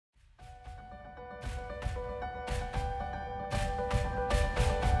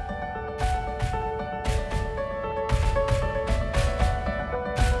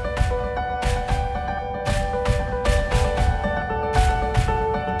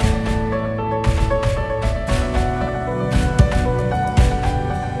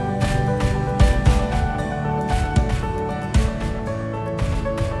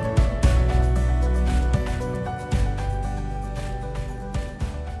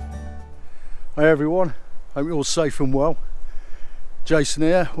Hi everyone, hope you're all safe and well. Jason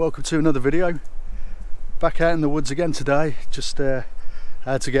here, welcome to another video. Back out in the woods again today, just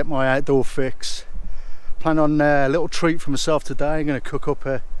had to get my outdoor fix. Plan on a little treat for myself today. I'm going to cook up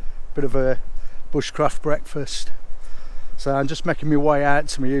a bit of a bushcraft breakfast. So I'm just making my way out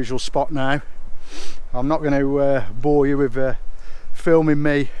to my usual spot now. I'm not going to bore you with filming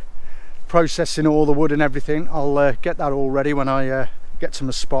me processing all the wood and everything. I'll get that all ready when I get to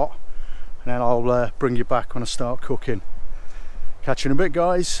my spot. And then I'll bring you back when I start cooking. Catch you in a bit,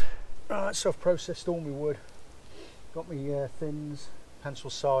 guys. Right, so I've processed all my wood. Got my thins, pencil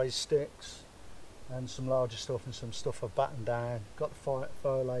sized sticks, and some larger stuff and some stuff I've battened down. Got the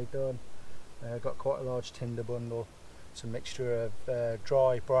fire lay done. Got quite a large tinder bundle. It's a mixture of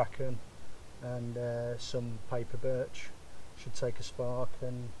dry bracken and some paper birch. Should take a spark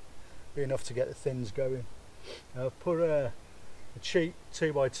and be enough to get the thins going. I've put a cheap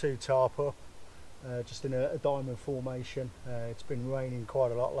 2x2 tarp up, just in a diamond formation. It's been raining quite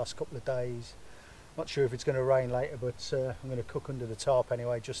a lot the last couple of days. Not sure if it's going to rain later, but I'm going to cook under the tarp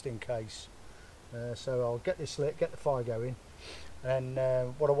anyway, just in case. So I'll get this lit, get the fire going, and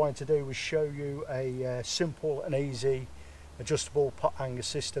what I wanted to do was show you a simple and easy adjustable pot hanger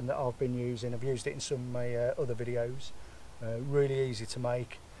system that I've been using. I've used it in some of my other videos. Really easy to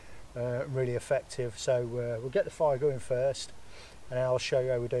make, really effective. So we'll get the fire going first, and then I'll show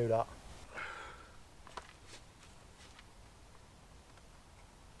you how we do that.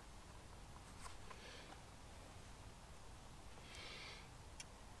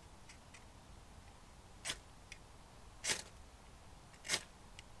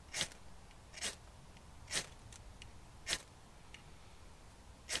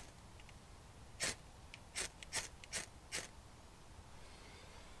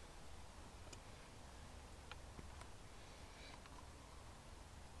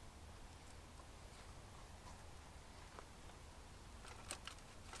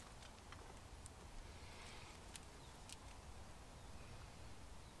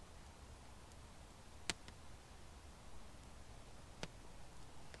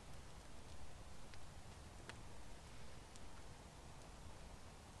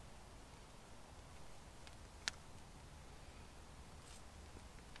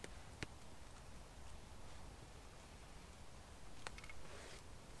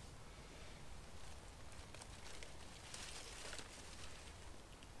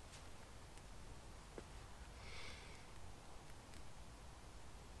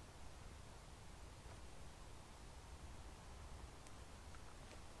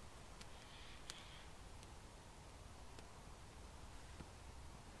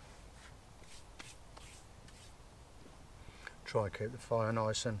 Try to keep the fire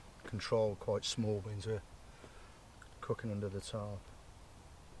nice and controlled, quite small when we're cooking under the tarp.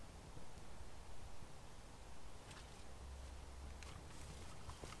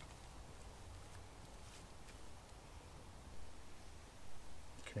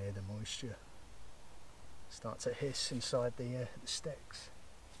 You can hear the moisture start to hiss inside the sticks.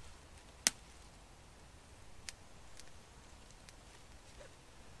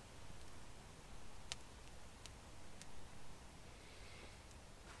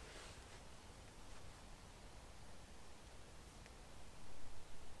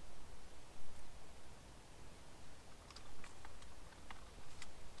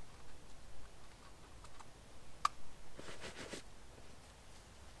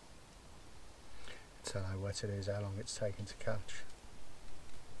 Tell how wet it is, how long it's taken to catch.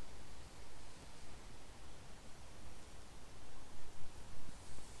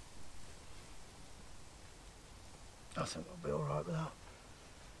 I think we'll be alright with that.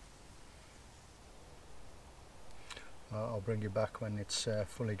 Well, I'll bring you back when it's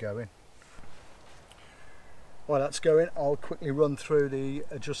fully going. While that's going, I'll quickly run through the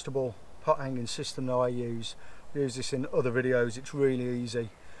adjustable pot hanging system that I use. I use this in other videos. It's really easy.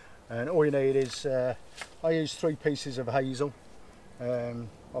 And all you need is, I use 3 pieces of hazel.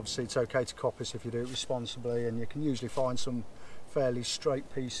 Obviously it's okay to coppice if you do it responsibly, and you can usually find some fairly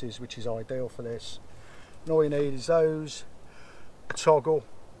straight pieces, which is ideal for this. And all you need is those, a toggle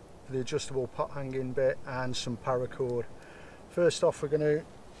for the adjustable pot hanging bit, and some paracord. First off, we're going to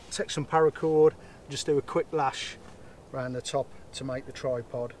take some paracord, just do a quick lash around the top to make the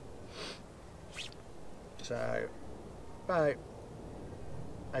tripod. So about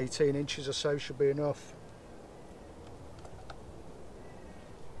 18 inches or so should be enough.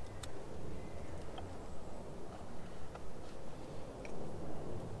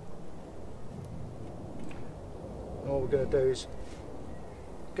 All we're going to do is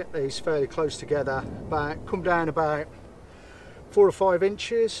get these fairly close together, come down about 4 or 5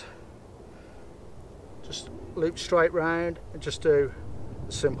 inches, just loop straight round and just do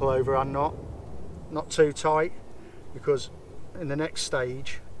a simple overhand knot, not too tight, because in the next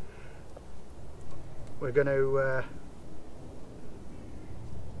stage we're going to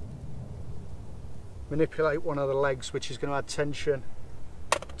manipulate one of the legs, which is going to add tension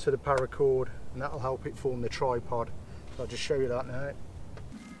to the paracord, and that'll help it form the tripod. So I'll just show you that now.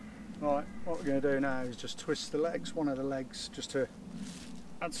 Right, what we're going to do now is just twist the legs, one of the legs, just to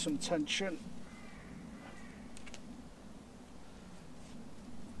add some tension.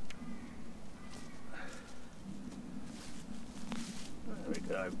 There we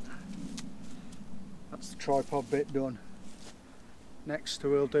go. That's the tripod bit done. Next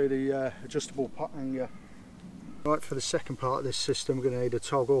we'll do the adjustable pot hanger. Right, for the second part of this system we're going to need a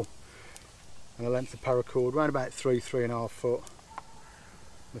toggle and a length of paracord around about 3–3.5 foot.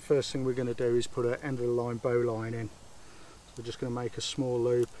 The first thing we're going to do is put an end of the line bow line in. So we're just going to make a small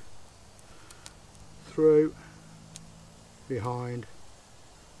loop through, behind,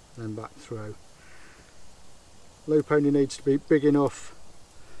 then back through. Loop only needs to be big enough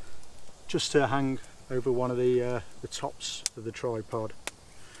just to hang over one of the tops of the tripod.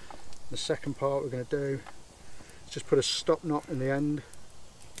 The second part we're going to do is just put a stop knot in the end.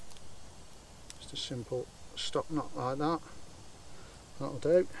 Just a simple stop knot like that. That'll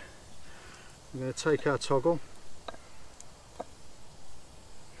do. We're going to take our toggle.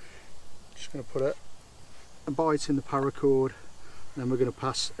 Just going to put a bite in the paracord, and then we're going to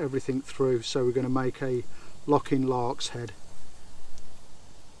pass everything through. So we're going to make a lock-in lark's head,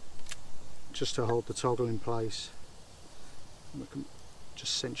 just to hold the toggle in place. And we can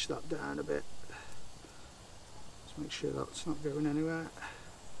just cinch that down a bit. Just make sure that's not going anywhere.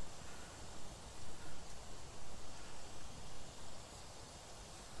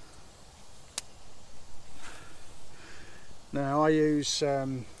 Now I use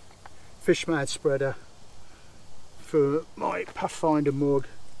fish mouth spreader for my Pathfinder mug,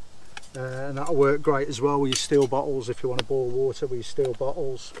 and that'll work great as well with your steel bottles if you want to boil water with your steel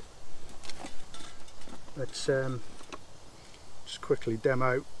bottles. Let's just quickly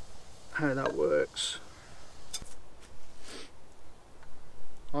demo how that works.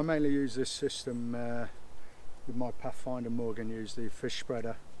 I mainly use this system with my Pathfinder mug and use the fish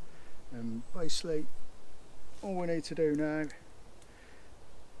spreader, and basically all we need to do now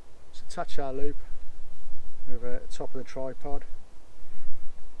is attach our loop over the top of the tripod,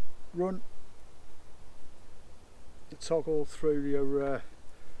 run the toggle through your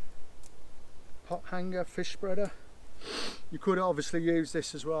pot hanger fish spreader. You could obviously use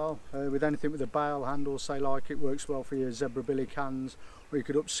this as well with anything with a bail handle, say like it works well for your zebra billy cans, or you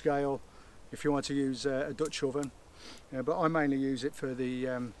could upscale if you want to use a Dutch oven, but I mainly use it for the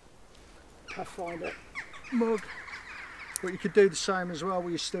Pathfinder mug. But you could do the same as well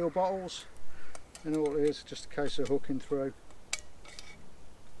with your steel bottles, and all it is just a case of hooking through.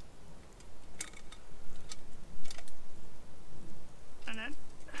 And then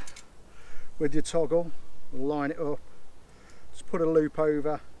with your toggle, line it up, just put a loop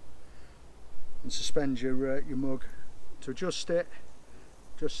over and suspend your mug to adjust it,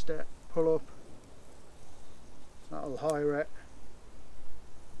 pull up, that'll higher it,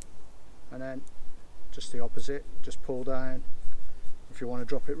 and then just the opposite, just pull down if you want to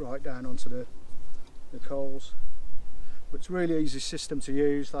drop it right down onto the coals. But it's a really easy system to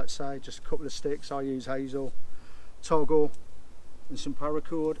use. Like I say, just a couple of sticks, I use hazel, toggle and some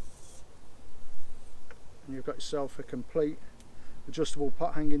paracord, and you've got yourself a complete adjustable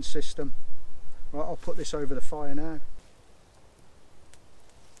pot hanging system. Right, I'll put this over the fire now.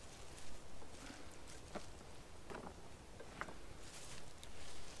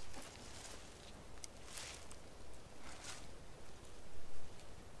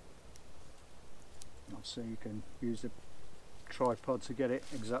 So you can use the tripod to get it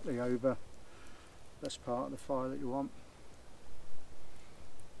exactly over this part of the fire that you want.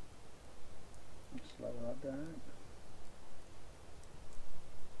 Just lower that down.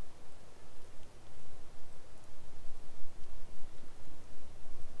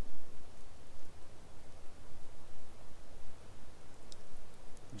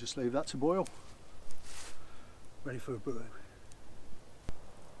 And just leave that to boil. Ready for a brew.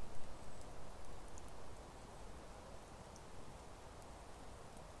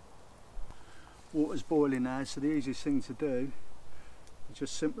 Water's boiling now, so the easiest thing to do is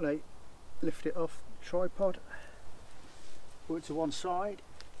just simply lift it off the tripod, put it to one side,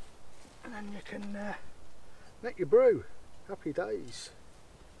 and then you can make your brew. Happy days.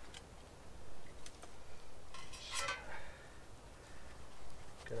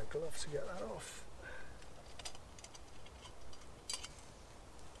 Get a glove to get that off.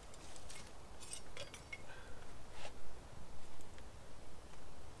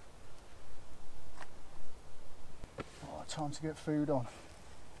 time to get food on.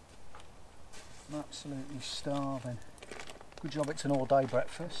 I'm absolutely starving. Good job it's an all-day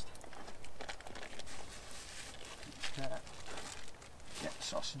breakfast. Get the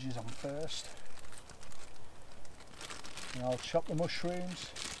sausages on first. And I'll chop the mushrooms,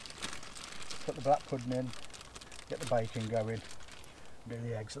 put the black pudding in, get the bacon going, do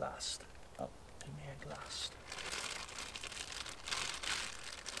the eggs last. Oh, do the egg last.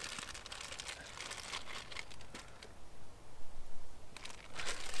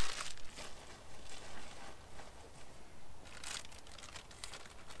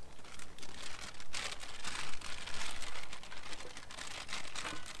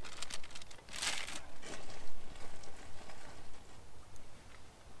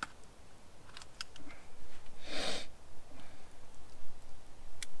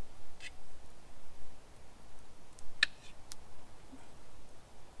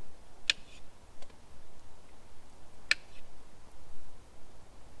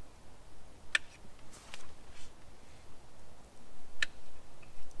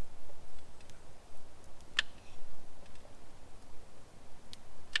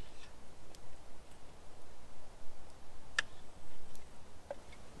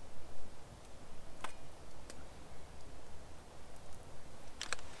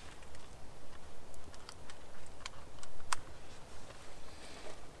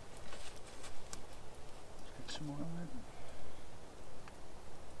 Some more on it.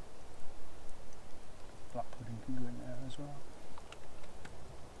 Black pudding can go in there as well.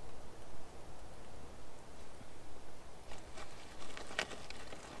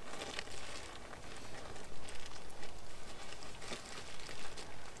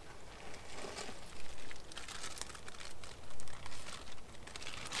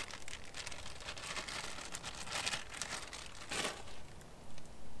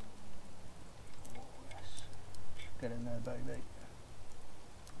 Get in there, baby.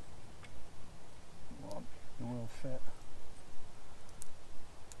 Come on, you will fit.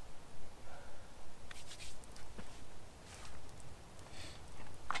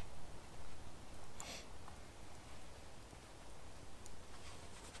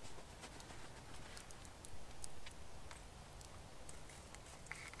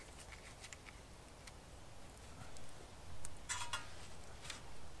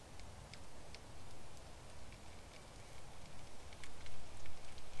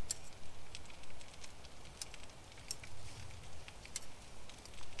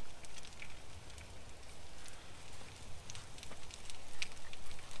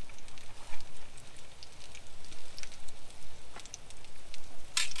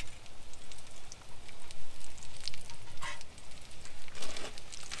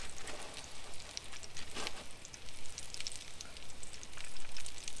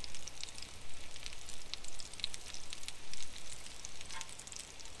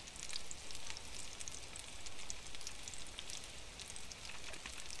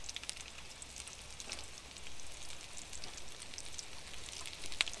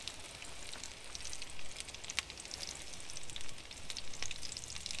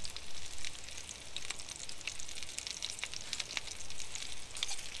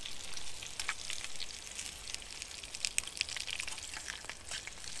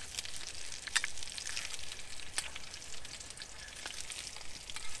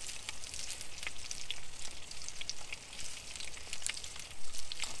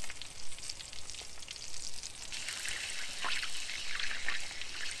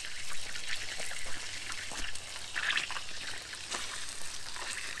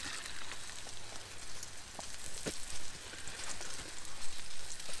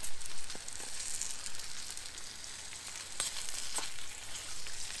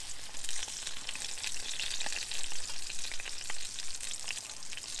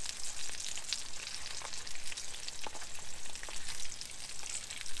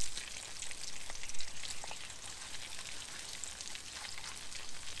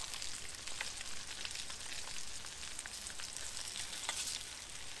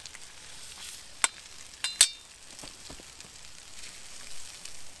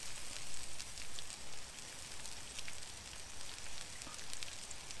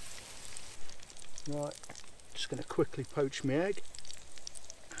 Right, just going to quickly poach my egg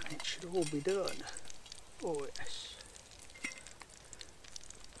and it should all be done. Oh yes.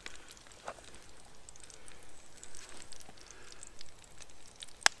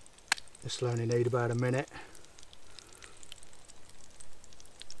 This will only need about a minute.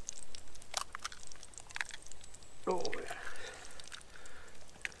 Oh yeah.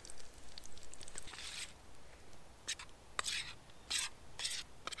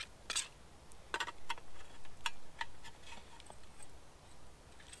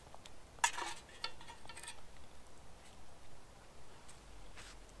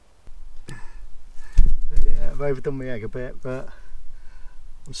 I've overdone my egg a bit, but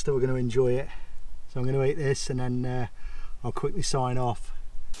I'm still going to enjoy it. So I'm going to eat this and then I'll quickly sign off.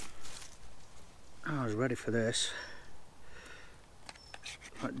 I was ready for this.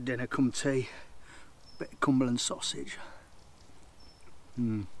 Like dinner come tea, bit of Cumberland sausage.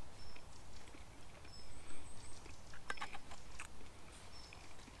 Oh,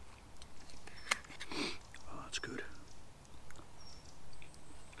 that's good.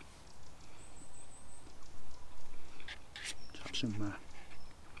 Let's have some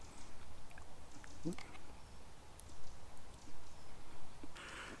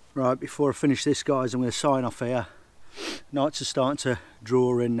right, before I finish this, guys, I'm going to sign off here. Nights are starting to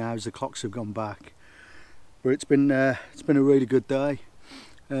draw in now as the clocks have gone back, but it's been a really good day.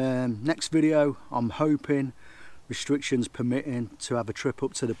 Next video, I'm hoping, restrictions permitting, to have a trip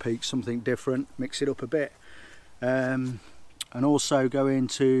up to the peak, something different, mix it up a bit, and also I'm going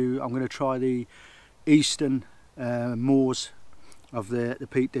to try the eastern moors of the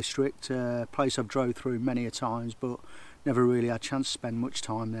Peak District, place I've drove through many a times but never really had a chance to spend much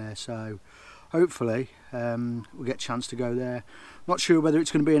time there, so hopefully we'll get a chance to go there. Not sure whether it's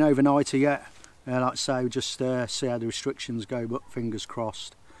going to be an overnighter yet, like I say, just see how the restrictions go, but fingers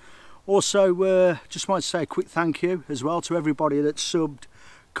crossed. Also, just wanted to say a quick thank you as well to everybody that subbed,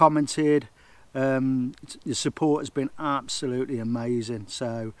 commented. The support has been absolutely amazing,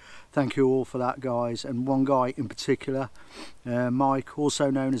 so thank you all for that, guys. And one guy in particular, Mike, also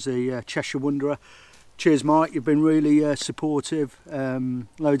known as the Cheshire Wanderer. Cheers, Mike, you've been really supportive,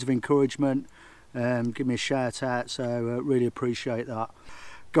 loads of encouragement, give me a shout out, so really appreciate that.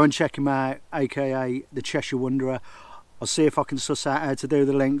 Go and check him out, aka the Cheshire Wanderer. I'll see if I can suss out how to do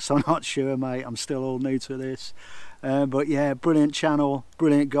the links. I'm not sure, mate, I'm still all new to this. But yeah, brilliant channel,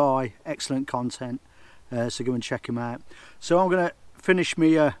 brilliant guy, excellent content, so go and check him out. So I'm going to finish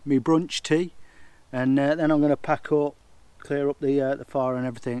me brunch tea, and then I'm going to pack up, clear up the fire and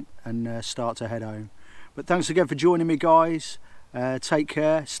everything, and start to head home. But thanks again for joining me, guys. Take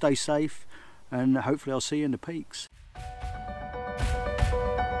care, stay safe, and hopefully I'll see you in the peaks.